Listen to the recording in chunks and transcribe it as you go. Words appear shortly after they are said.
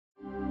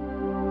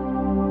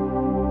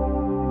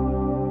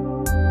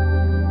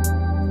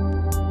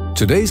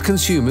Today's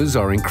consumers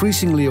are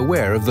increasingly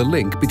aware of the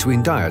link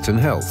between diet and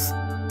health.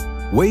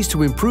 Ways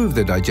to improve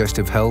their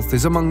digestive health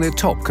is among their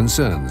top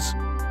concerns.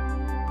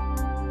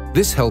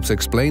 This helps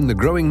explain the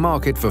growing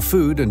market for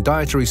food and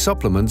dietary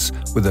supplements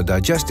with a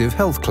digestive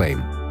health claim.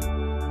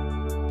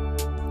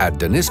 At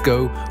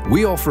Danisco,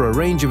 we offer a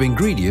range of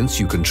ingredients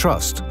you can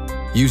trust.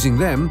 Using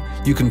them,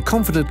 you can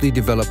confidently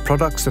develop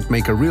products that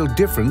make a real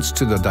difference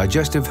to the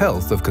digestive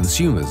health of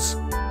consumers.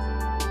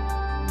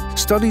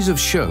 Studies have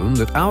shown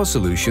that our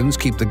solutions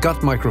keep the gut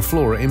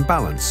microфлора in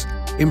balance,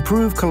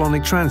 improve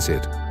colonic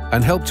transit,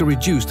 and help to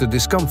reduce the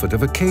discomfort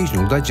of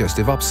occasional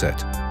digestive upset.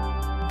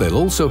 They'll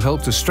also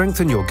help to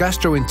strengthen your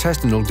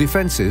gastrointestinal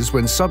defenses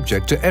when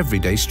subject to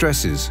everyday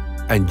stresses,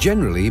 and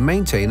generally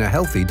maintain a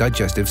healthy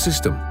digestive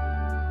system.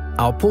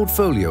 Our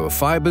portfolio of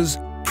fibers,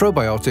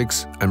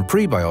 probiotics, and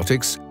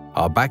prebiotics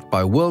are backed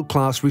by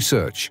world-class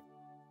research.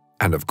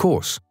 And of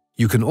course,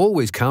 you can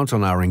always count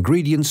on our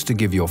ingredients to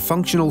give your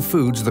functional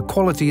foods the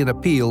quality and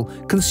appeal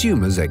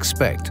consumers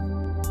expect.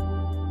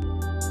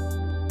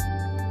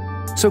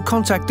 So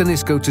contact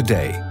Danisco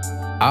today.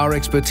 Our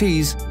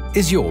expertise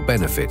is your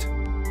benefit.